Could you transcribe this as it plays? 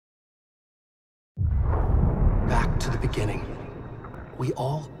beginning. We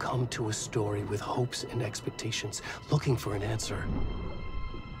all come to a story with hopes and expectations, looking for an answer.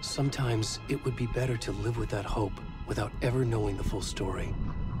 Sometimes it would be better to live with that hope without ever knowing the full story.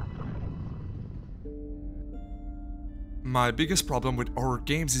 My biggest problem with horror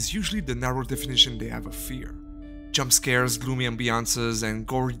games is usually the narrow definition they have of fear. Jump scares, gloomy ambiances, and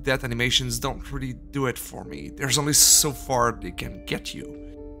gory death animations don't really do it for me. There's only so far they can get you.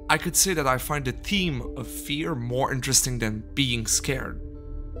 I could say that I find the theme of fear more interesting than being scared,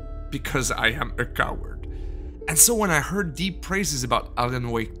 because I am a coward. And so when I heard deep praises about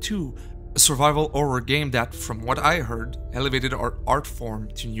Alan Wake 2, a survival horror game that, from what I heard, elevated our art form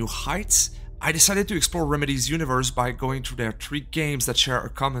to new heights, I decided to explore Remedy's universe by going through their 3 games that share a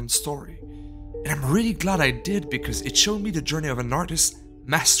common story. And I'm really glad I did, because it showed me the journey of an artist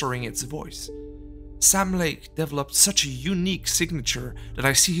mastering its voice. Sam Lake developed such a unique signature that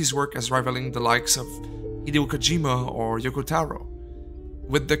I see his work as rivaling the likes of Hideo Kojima or Yoko Taro.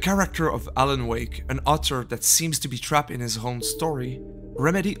 With the character of Alan Wake, an author that seems to be trapped in his own story,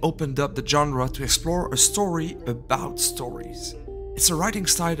 Remedy opened up the genre to explore a story about stories. It's a writing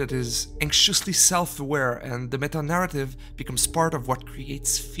style that is anxiously self-aware, and the meta-narrative becomes part of what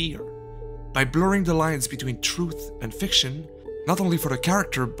creates fear. By blurring the lines between truth and fiction, not only for the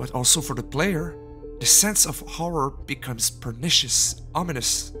character but also for the player, the sense of horror becomes pernicious,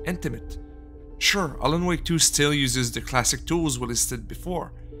 ominous, intimate. Sure, Alan Wake 2 still uses the classic tools we listed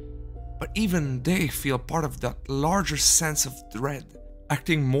before, but even they feel part of that larger sense of dread,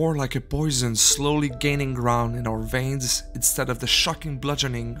 acting more like a poison slowly gaining ground in our veins instead of the shocking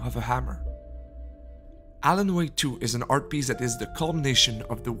bludgeoning of a hammer. Alan Wake 2 is an art piece that is the culmination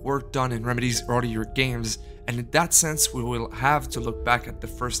of the work done in Remedy's earlier games, and in that sense we will have to look back at the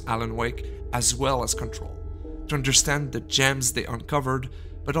first Alan Wake as well as Control, to understand the gems they uncovered,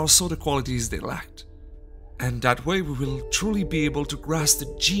 but also the qualities they lacked. And that way we will truly be able to grasp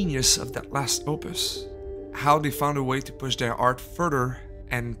the genius of that last opus, how they found a way to push their art further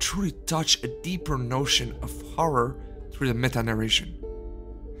and truly touch a deeper notion of horror through the meta-narration.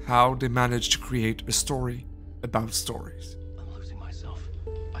 How they managed to create a story about stories. I'm losing myself.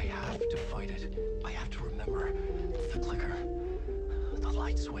 I have to fight it. I have to remember. The clicker. The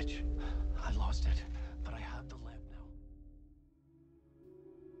light switch. I lost it, but I have the lamp now.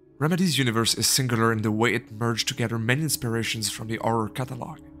 Remedy's universe is singular in the way it merged together many inspirations from the horror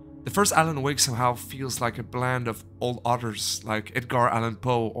catalog. The first Alan Wake somehow feels like a blend of old authors like Edgar Allan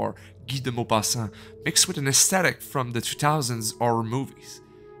Poe or Guy de Maupassant mixed with an aesthetic from the 2000s horror movies.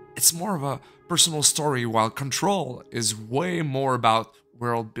 It's more of a personal story, while Control is way more about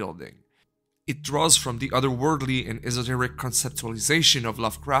world building. It draws from the otherworldly and esoteric conceptualization of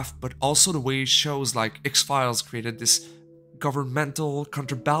Lovecraft, but also the way shows like X-Files created this governmental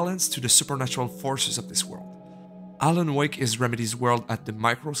counterbalance to the supernatural forces of this world. Alan Wake is Remedy's world at the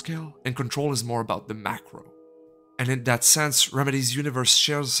micro scale, and Control is more about the macro. And in that sense, Remedy's universe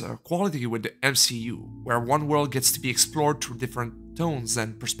shares a quality with the MCU, where one world gets to be explored through different tones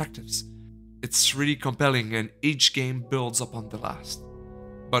and perspectives. It's really compelling, and each game builds upon the last.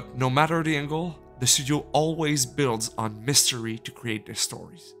 But no matter the angle, the studio always builds on mystery to create their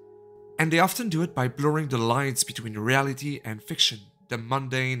stories. And they often do it by blurring the lines between reality and fiction, the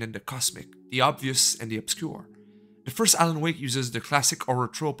mundane and the cosmic, the obvious and the obscure. The first Alan Wake uses the classic horror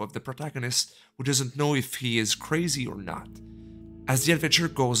trope of the protagonist who doesn't know if he is crazy or not. As the adventure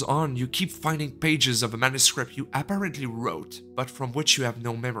goes on, you keep finding pages of a manuscript you apparently wrote, but from which you have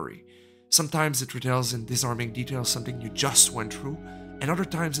no memory. Sometimes it retells in disarming detail something you just went through, and other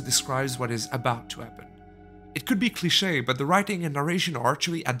times it describes what is about to happen. It could be cliché, but the writing and narration are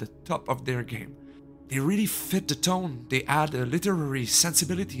actually at the top of their game. They really fit the tone, they add a literary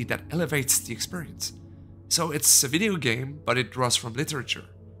sensibility that elevates the experience. So it's a video game, but it draws from literature,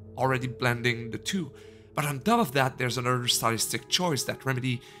 already blending the two. But on top of that, there's another stylistic choice that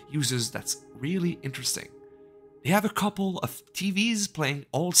Remedy uses that's really interesting. They have a couple of TVs playing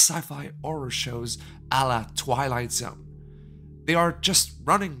old sci-fi horror shows a la Twilight Zone. They are just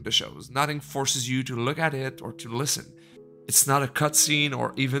running the shows, nothing forces you to look at it or to listen. It's not a cutscene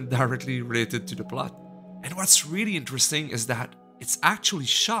or even directly related to the plot. And what's really interesting is that it's actually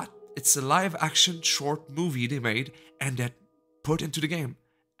shot. It's a live-action short movie they made and that put into the game,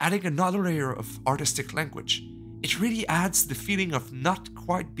 adding another layer of artistic language. It really adds the feeling of not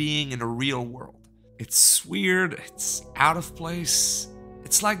quite being in a real world. It's weird, it's out of place.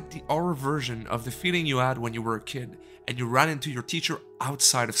 It's like the horror version of the feeling you had when you were a kid and you ran into your teacher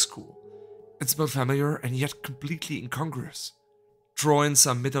outside of school. It's both familiar and yet completely incongruous. Throw in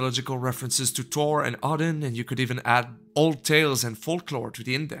some mythological references to Thor and Odin, and you could even add old tales and folklore to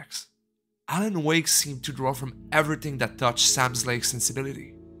the index. Alan Wake seemed to draw from everything that touched Sam Lake's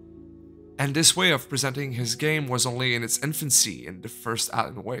sensibility. And this way of presenting his game was only in its infancy in the first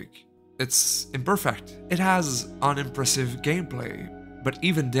Alan Wake. It's imperfect, it has unimpressive gameplay, but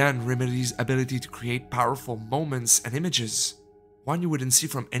even then Remedy's ability to create powerful moments and images, one you wouldn't see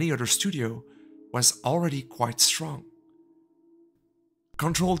from any other studio, was already quite strong.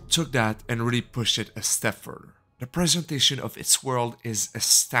 Control took that and really pushed it a step further. The presentation of its world is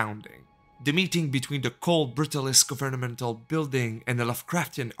astounding. The meeting between the cold, brutalist governmental building and the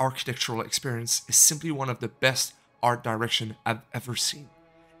Lovecraftian architectural experience is simply one of the best art direction I've ever seen.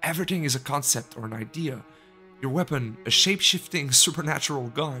 Everything is a concept or an idea. Your weapon, a shape-shifting supernatural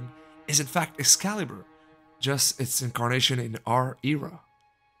gun, is in fact Excalibur, just its incarnation in our era.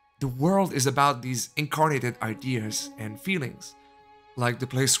 The world is about these incarnated ideas and feelings, like the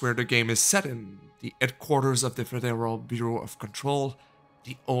place where the game is set in, the headquarters of the Federal Bureau of Control,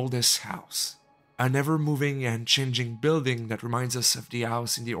 the oldest house. A never-moving and changing building that reminds us of the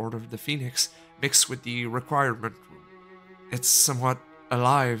house in the Order of the Phoenix, mixed with the requirement room. It's somewhat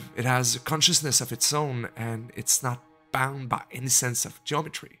alive, it has a consciousness of its own, and it's not bound by any sense of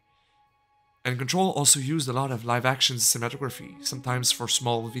geometry. And Control also used a lot of live-action cinematography, sometimes for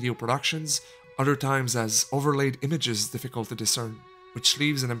small video productions, other times as overlaid images difficult to discern, which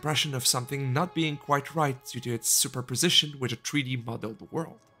leaves an impression of something not being quite right due to its superposition with a 3D modeled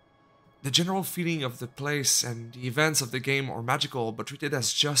world. The general feeling of the place and the events of the game are magical but treated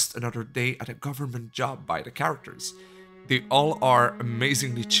as just another day at a government job by the characters. They all are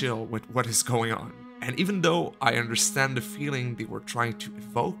amazingly chill with what is going on, and even though I understand the feeling they were trying to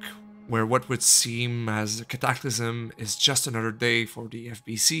evoke, where what would seem as a cataclysm is just another day for the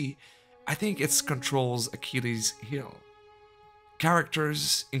FBC, I think it's Control's Achilles heel.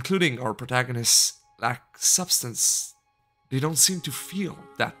 Characters, including our protagonists, lack substance. They don't seem to feel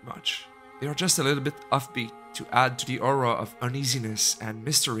that much. They are just a little bit offbeat to add to the aura of uneasiness and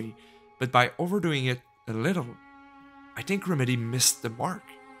mystery, but by overdoing it a little, I think Remedy missed the mark.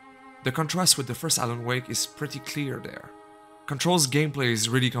 The contrast with the first Alan Wake is pretty clear there. Control's gameplay is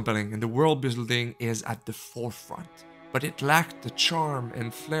really compelling and the world building is at the forefront, but it lacked the charm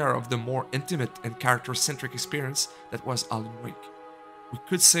and flair of the more intimate and character-centric experience that was Alan Wake. We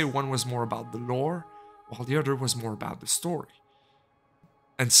could say one was more about the lore, while the other was more about the story.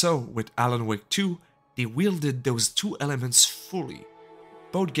 And so, with Alan Wake 2, they wielded those two elements fully.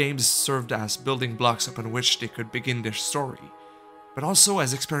 Both games served as building blocks upon which they could begin their story, but also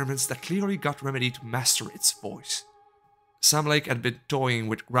as experiments that clearly got Remedy to master its voice. Sam Lake had been toying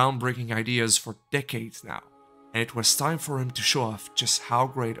with groundbreaking ideas for decades now, and it was time for him to show off just how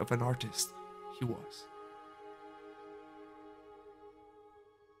great of an artist he was.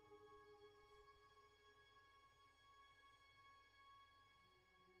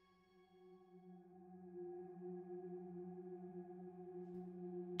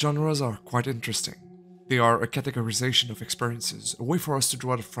 Genres are quite interesting. They are a categorization of experiences, a way for us to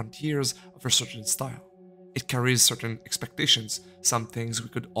draw the frontiers of a certain style. It carries certain expectations, some things we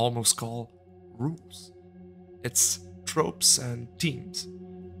could almost call rules. It's tropes and themes.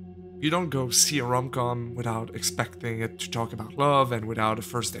 You don't go see a rom-com without expecting it to talk about love and without a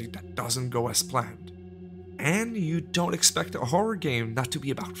first date that doesn't go as planned. And you don't expect a horror game not to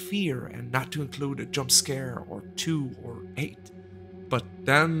be about fear and not to include a jump scare or 2 or 8. But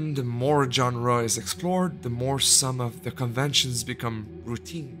then the more genre is explored, the more some of the conventions become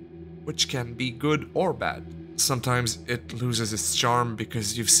routine, which can be good or bad. Sometimes it loses its charm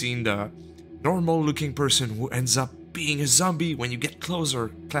because you've seen the normal-looking person who ends up being a zombie when you get closer,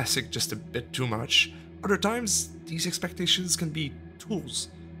 classic just a bit too much. Other times, these expectations can be tools.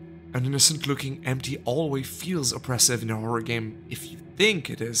 An innocent-looking empty hallway feels oppressive in a horror game if you think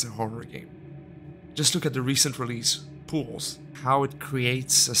it is a horror game. Just look at the recent release, Pools, how it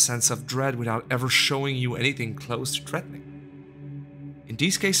creates a sense of dread without ever showing you anything close to threatening. In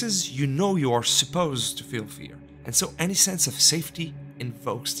these cases, you know you are supposed to feel fear, and so any sense of safety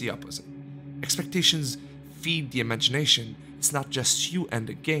invokes the opposite. Expectations feed the imagination. It's not just you and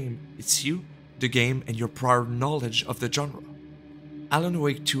the game, it's you, the game, and your prior knowledge of the genre. Alan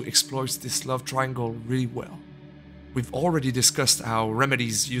Wake 2 exploits this love triangle really well. We've already discussed how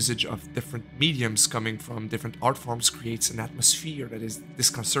Remedy's usage of different mediums coming from different art forms creates an atmosphere that is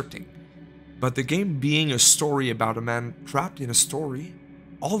disconcerting. But the game being a story about a man trapped in a story,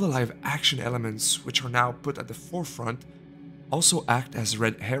 all the live action elements which are now put at the forefront also act as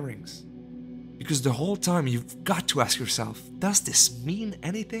red herrings. Because the whole time you've got to ask yourself, does this mean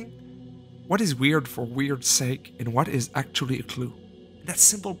anything? What is weird for weird's sake and what is actually a clue? That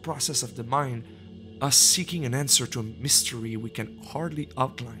simple process of the mind, us seeking an answer to a mystery we can hardly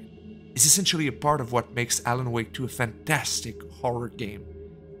outline. is essentially a part of what makes Alan Wake 2 a fantastic horror game.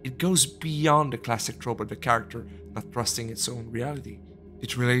 It goes beyond the classic trope of the character not trusting its own reality.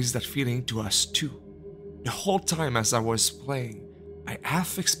 It relays that feeling to us too. The whole time as I was playing, I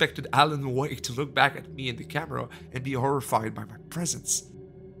half expected Alan Wake to look back at me in the camera and be horrified by my presence.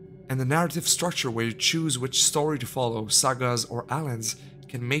 And the narrative structure where you choose which story to follow, Saga's or Alan's,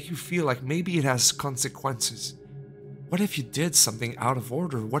 can make you feel like maybe it has consequences. What if you did something out of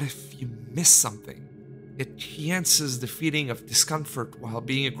order? What if you missed something? It enhances the feeling of discomfort while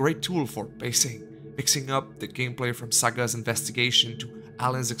being a great tool for pacing. Mixing up the gameplay from Saga's investigation to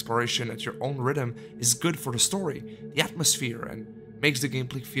Alan's exploration at your own rhythm is good for the story, the atmosphere, and makes the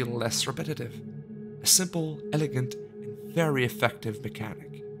gameplay feel less repetitive. A simple, elegant, and very effective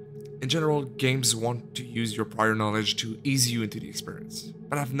mechanic. In general, games want to use your prior knowledge to ease you into the experience,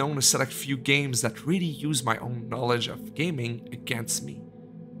 but I've known a select few games that really use my own knowledge of gaming against me.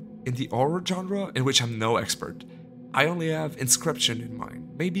 In the horror genre, in which I'm no expert, I only have Inscription in mind,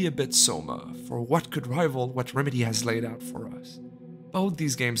 maybe a bit Soma, for what could rival what Remedy has laid out for us. Both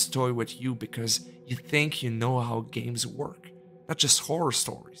these games toy with you because you think you know how games work, not just horror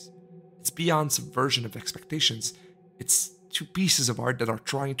stories. It's beyond subversion of expectations. It's two pieces of art that are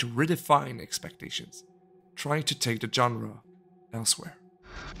trying to redefine expectations, trying to take the genre elsewhere.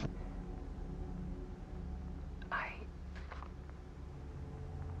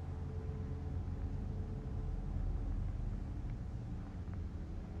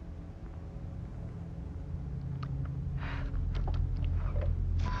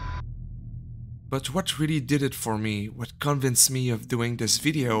 But what really did it for me, what convinced me of doing this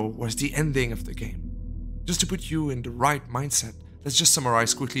video, was the ending of the game. Just to put you in the right mindset, let's just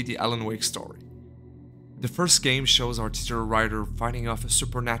summarize quickly the Alan Wake story. The first game shows our titular writer fighting off a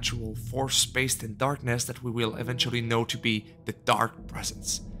supernatural force based in darkness that we will eventually know to be the Dark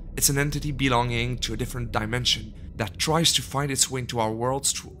Presence. It's an entity belonging to a different dimension that tries to find its way into our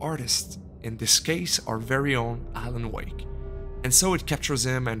worlds through artists, in this case our very own Alan Wake. And so it captures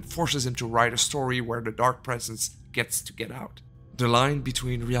him and forces him to write a story where the Dark Presence gets to get out. The line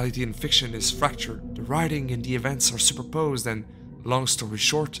between reality and fiction is fractured, the writing and the events are superposed, and, long story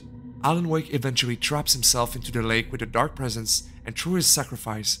short, Alan Wake eventually traps himself into the lake with the Dark Presence and through his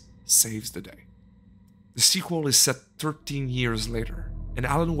sacrifice, saves the day. The sequel is set 13 years later, and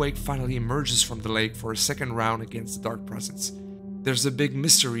Alan Wake finally emerges from the lake for a second round against the Dark Presence. There's a big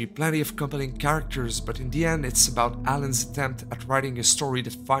mystery, plenty of compelling characters, but in the end it's about Alan's attempt at writing a story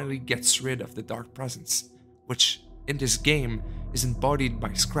that finally gets rid of the Dark Presence, which, in this game, is embodied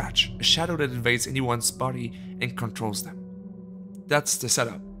by Scratch, a shadow that invades anyone's body and controls them. That's the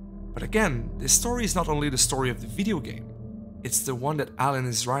setup. But again, this story is not only the story of the video game, it's the one that Alan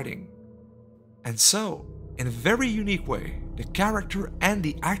is writing. And so, in a very unique way, the character and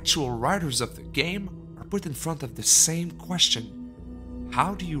the actual writers of the game are put in front of the same question.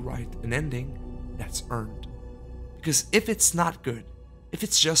 How do you write an ending that's earned? Because if it's not good, if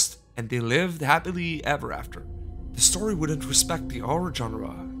it's just, and they lived happily ever after, the story wouldn't respect the horror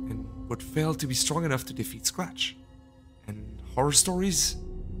genre and would fail to be strong enough to defeat Scratch. And horror stories,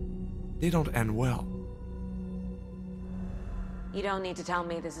 they don't end well. You don't need to tell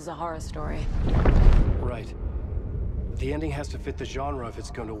me this is a horror story. Right. The ending has to fit the genre if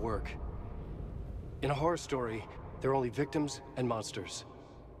it's going to work. In a horror story, there are only victims and monsters.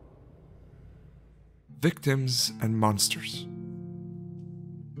 Victims and monsters.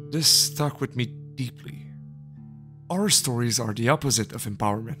 This stuck with me deeply. Horror stories are the opposite of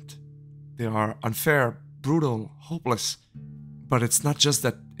empowerment. They are unfair, brutal, hopeless. But it's not just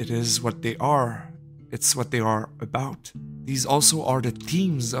that it is what they are, it's what they are about. These also are the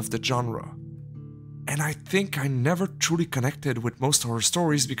themes of the genre. And I think I never truly connected with most horror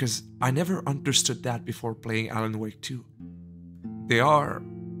stories because I never understood that before playing Alan Wake 2. They are,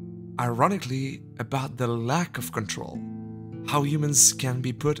 ironically, about the lack of control. How humans can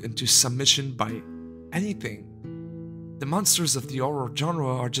be put into submission by anything. The monsters of the horror genre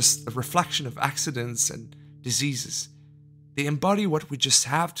are just a reflection of accidents and diseases. They embody what we just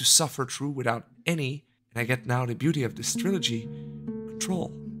have to suffer through without any, and I get now the beauty of this trilogy,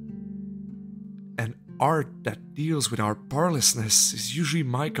 control. And art that deals with our powerlessness is usually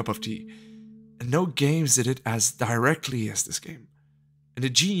my cup of tea, and no games did it as directly as this game. And the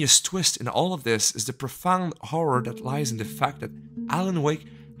genius twist in all of this is the profound horror that lies in the fact that Alan Wake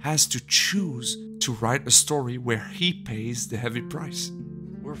has to choose to write a story where he pays the heavy price.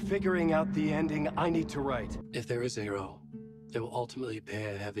 We're figuring out the ending I need to write. If there is a hero, they will ultimately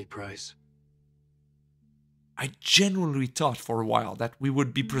pay a heavy price. I genuinely thought for a while that we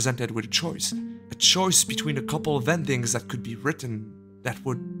would be presented with a choice between a couple of endings that could be written that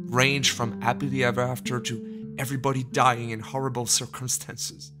would range from happily ever after to everybody dying in horrible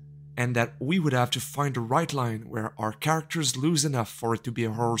circumstances, and that we would have to find the right line where our characters lose enough for it to be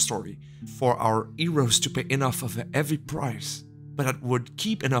a horror story, for our heroes to pay enough of a heavy price, but that would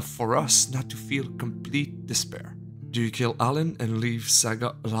keep enough for us not to feel complete despair. Do you kill Alan and leave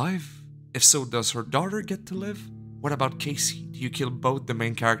Saga alive? If so, does her daughter get to live? What about Casey? Do you kill both the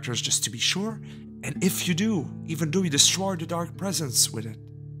main characters just to be sure? And if you do, even though you destroy the dark presence with it,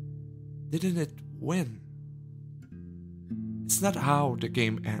 didn't it win? It's not how the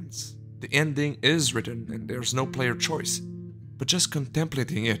game ends. The ending is written and there's no player choice, but just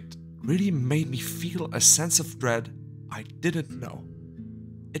contemplating it really made me feel a sense of dread I didn't know.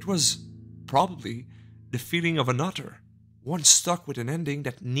 It was probably the feeling of an otter, one stuck with an ending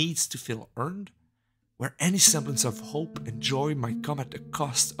that needs to feel earned, where any semblance of hope and joy might come at the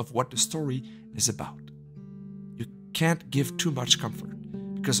cost of what the story is about. You can't give too much comfort,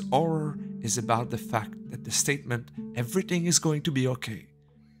 because horror is about the fact that the statement, everything is going to be okay,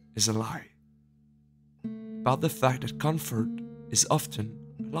 is a lie. About the fact that comfort is often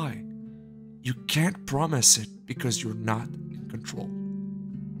a lie. You can't promise it because you're not in control.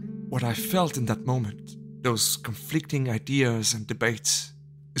 What I felt in that moment, those conflicting ideas and debates,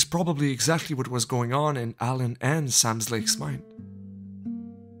 is probably exactly what was going on in Alan and Sam Lake's mind.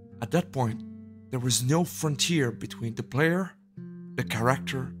 At that point, there was no frontier between the player, the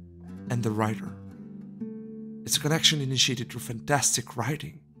character, and the writer. It's a connection initiated through fantastic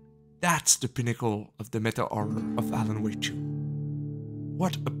writing. That's the pinnacle of the meta-horror of Alan Wake 2.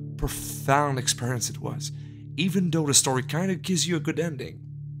 What a profound experience it was, even though the story kinda gives you a good ending.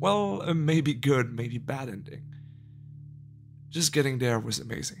 Well, a maybe good, maybe bad ending. Just getting there was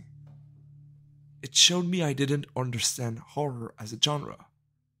amazing. It showed me I didn't understand horror as a genre.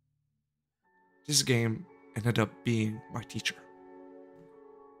 This game ended up being my teacher.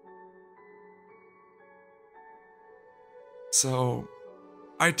 So,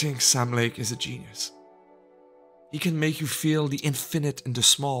 I think Sam Lake is a genius. He can make you feel the infinite in the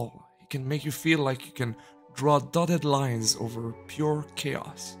small. He can make you feel like you can draw dotted lines over pure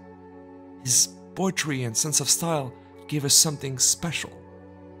chaos. His poetry and sense of style gave us something special.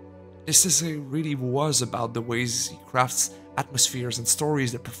 This essay really was about the ways he crafts atmospheres and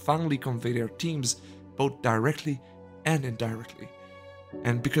stories that profoundly convey their themes, both directly and indirectly.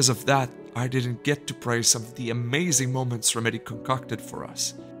 And because of that, I didn't get to praise some of the amazing moments Remedy concocted for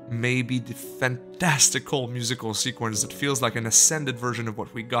us. Maybe the fantastical musical sequence that feels like an ascended version of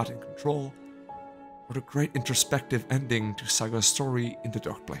what we got in Control, or the great introspective ending to Saga's story in The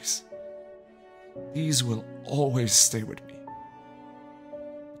Dark Place. These will always stay with me.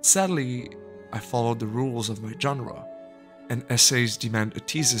 But sadly, I followed the rules of my genre, and essays demand a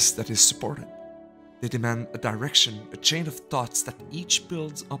thesis that is supported. They demand a direction, a chain of thoughts that each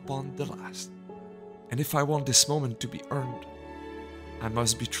builds upon the last. And if I want this moment to be earned, I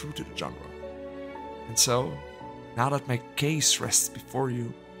must be true to the genre. And so, now that my case rests before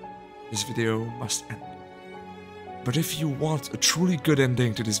you, this video must end. But if you want a truly good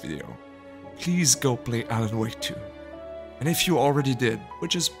ending to this video, please go play Alan Wake 2. And if you already did,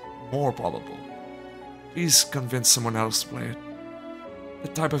 which is more probable, please convince someone else to play it. The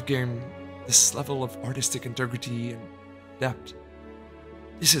type of game, this level of artistic integrity and depth,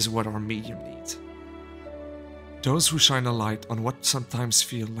 this is what our medium needs. Those who shine a light on what sometimes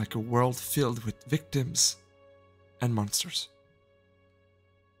feel like a world filled with victims and monsters.